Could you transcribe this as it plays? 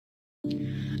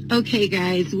Okay,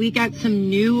 guys, we got some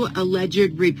new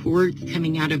alleged reports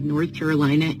coming out of North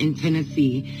Carolina and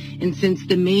Tennessee. And since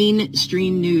the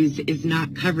mainstream news is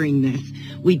not covering this,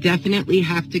 we definitely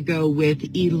have to go with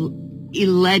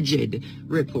alleged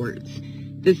reports.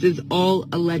 This is all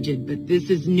alleged, but this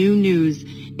is new news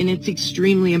and it's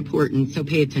extremely important, so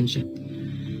pay attention.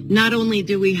 Not only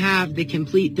do we have the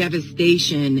complete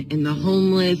devastation in the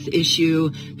homeless issue,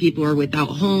 people are without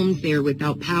homes, they are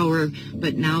without power,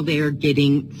 but now they are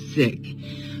getting sick.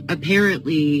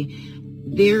 Apparently,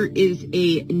 there is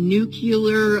a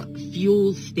nuclear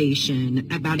fuel station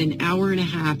about an hour and a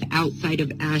half outside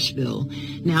of Asheville.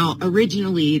 Now,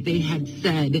 originally, they had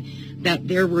said that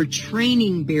there were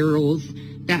training barrels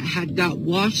that had got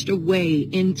washed away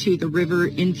into the river,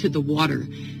 into the water.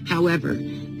 However,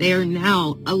 they are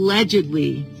now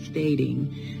allegedly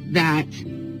stating that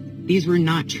these were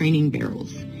not training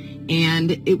barrels.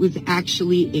 And it was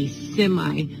actually a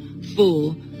semi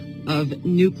full of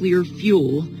nuclear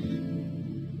fuel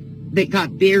that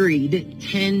got buried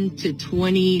 10 to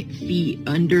 20 feet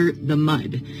under the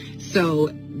mud.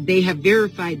 So they have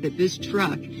verified that this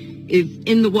truck is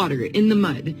in the water, in the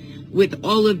mud, with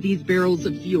all of these barrels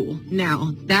of fuel.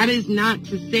 Now, that is not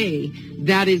to say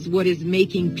that is what is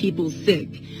making people sick.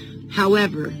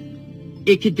 However,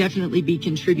 it could definitely be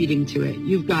contributing to it.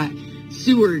 You've got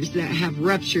sewers that have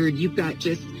ruptured. You've got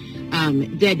just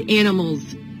dead animals,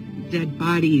 dead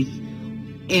bodies,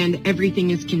 and everything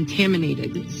is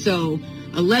contaminated. So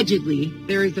allegedly,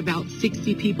 there is about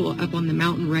 60 people up on the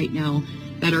mountain right now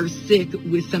that are sick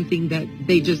with something that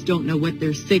they just don't know what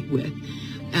they're sick with.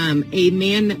 A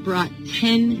man that brought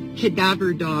 10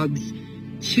 cadaver dogs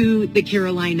to the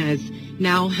Carolinas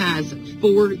now has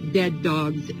 4 dead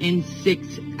dogs and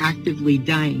 6 actively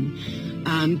dying.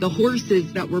 The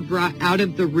horses that were brought out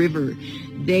of the river,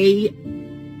 they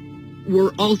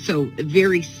were also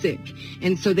very sick.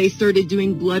 And so they started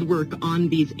doing blood work on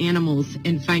these animals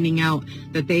and finding out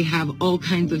that they have all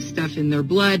kinds of stuff in their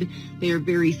blood. They are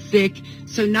very sick.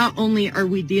 So not only are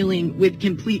we dealing with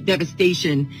complete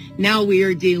devastation, now we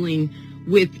are dealing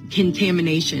with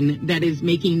contamination that is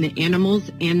making the animals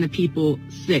and the people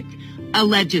sick,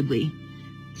 allegedly.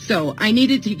 So I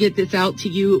needed to get this out to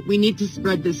you. We need to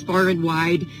spread this far and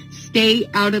wide. Stay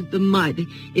out of the mud.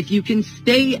 If you can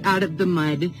stay out of the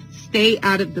mud, stay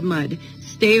out of the mud.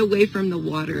 Stay away from the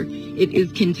water. It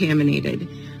is contaminated.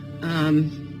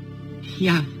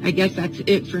 Yeah, I guess that's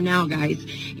it for now, guys.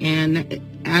 And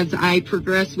as I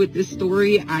progress with this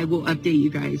story, I will update you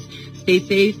guys. Stay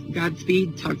safe.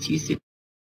 Godspeed. Talk to you soon.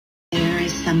 There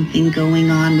is something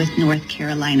going on with North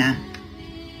Carolina.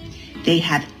 They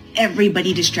have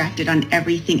everybody distracted on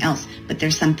everything else, but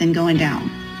there's something going down.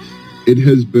 It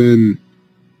has been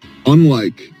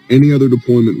unlike any other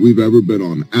deployment we've ever been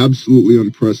on. Absolutely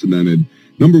unprecedented.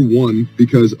 Number one,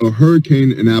 because a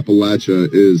hurricane in Appalachia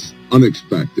is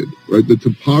unexpected, right? The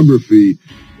topography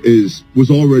was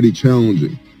already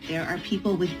challenging. There are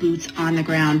people with boots on the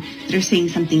ground that are saying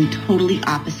something totally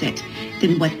opposite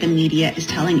than what the media is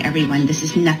telling everyone. This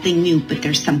is nothing new, but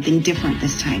there's something different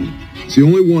this time. It's the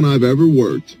only one I've ever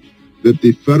worked that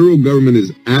the federal government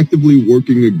is actively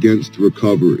working against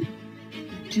recovery.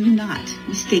 Do not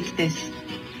mistake this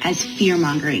as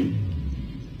fear-mongering.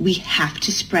 We have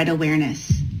to spread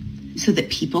awareness so that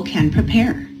people can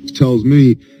prepare. It tells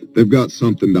me they've got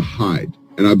something to hide.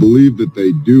 And I believe that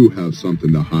they do have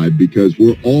something to hide because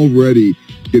we're already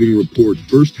getting reports,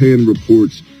 firsthand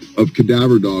reports of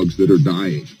cadaver dogs that are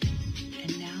dying.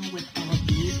 And now with all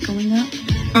these going up?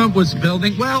 Was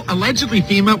building, well, allegedly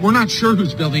FEMA. We're not sure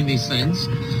who's building these things.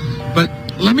 But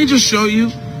let me just show you.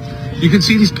 You can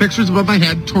see these pictures above my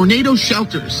head. Tornado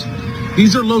shelters.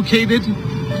 These are located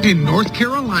in North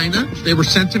Carolina. They were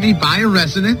sent to me by a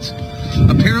resident.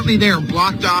 Apparently they are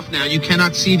blocked off now. You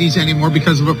cannot see these anymore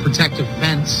because of a protective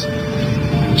fence.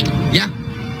 Yeah.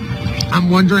 I'm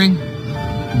wondering,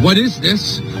 what is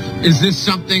this? Is this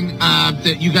something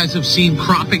that you guys have seen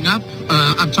cropping up?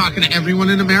 I'm talking to everyone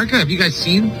in America. Have you guys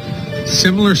seen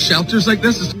similar shelters like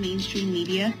this? The mainstream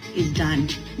media is done.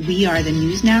 We are the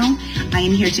news now. I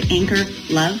am here to anchor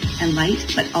love and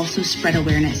light, but also spread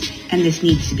awareness. And this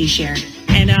needs to be shared.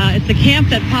 And it's a camp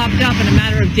that popped up in a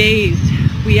matter of days.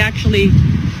 We actually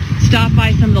stopped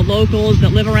by some of the locals that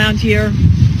live around here,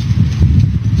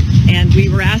 and we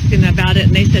were asking about it,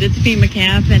 and they said it's a FEMA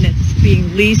camp, and it's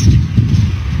being leased.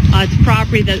 It's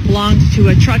property that belongs to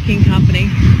a trucking company,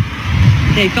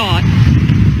 they thought.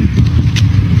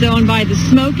 It's owned by the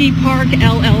Smoky Park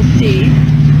LLC.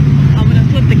 I'm going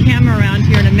to flip the camera around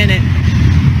here in a minute,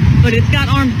 but it's got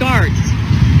armed guards.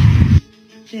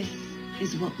 This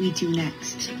is what we do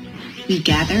next. We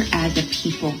gather as a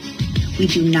people. We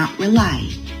do not rely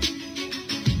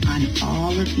on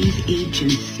all of these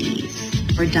agencies.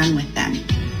 We're done with them.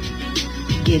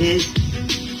 It is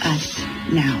us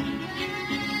now.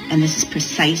 And this is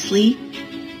precisely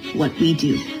what we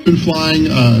do. Been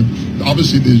flying,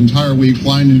 obviously, the entire week,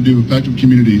 flying into effective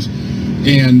communities.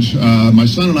 And my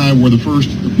son and I were the first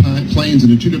planes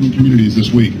into 2 different communities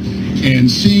this week. And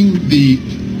seeing the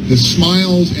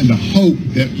smiles and the hope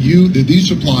that these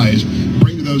supplies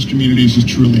bring to those communities is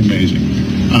truly amazing.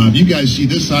 You guys see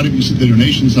this side of it, you see the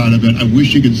donation side of it. I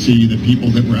wish you could see the people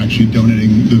that we're actually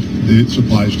donating the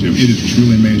supplies to. It is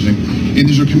truly amazing. And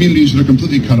these are communities that are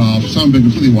completely cut off. Some have been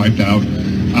completely wiped out.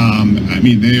 I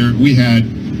mean, we had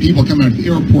people coming out of the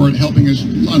airport helping us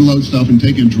unload stuff and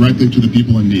take it directly to the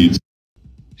people in need.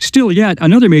 Still yet,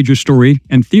 another major story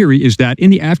and theory is that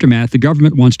in the aftermath, the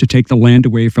government wants to take the land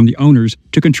away from the owners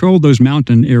to control those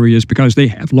mountain areas because they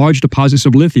have large deposits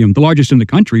of lithium, the largest in the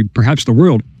country, perhaps the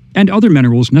world, and other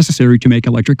minerals necessary to make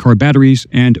electric car batteries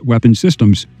and weapon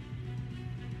systems.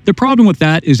 The problem with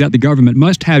that is that the government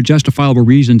must have justifiable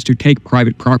reasons to take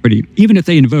private property. Even if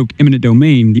they invoke eminent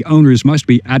domain, the owners must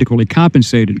be adequately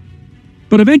compensated.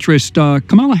 But of interest,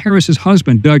 Kamala Harris's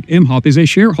husband, 𝗢𝗰𝗿𝗄𝗱, is a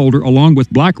shareholder along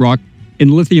with BlackRock in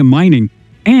lithium mining,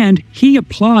 and he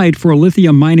applied for a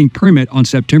lithium mining permit on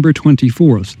September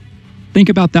 24th. Think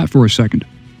about that for a second.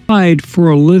 Applied for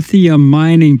a lithium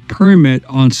mining permit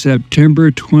on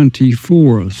September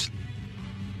 24th.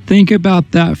 Think about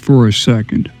that for a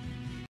second.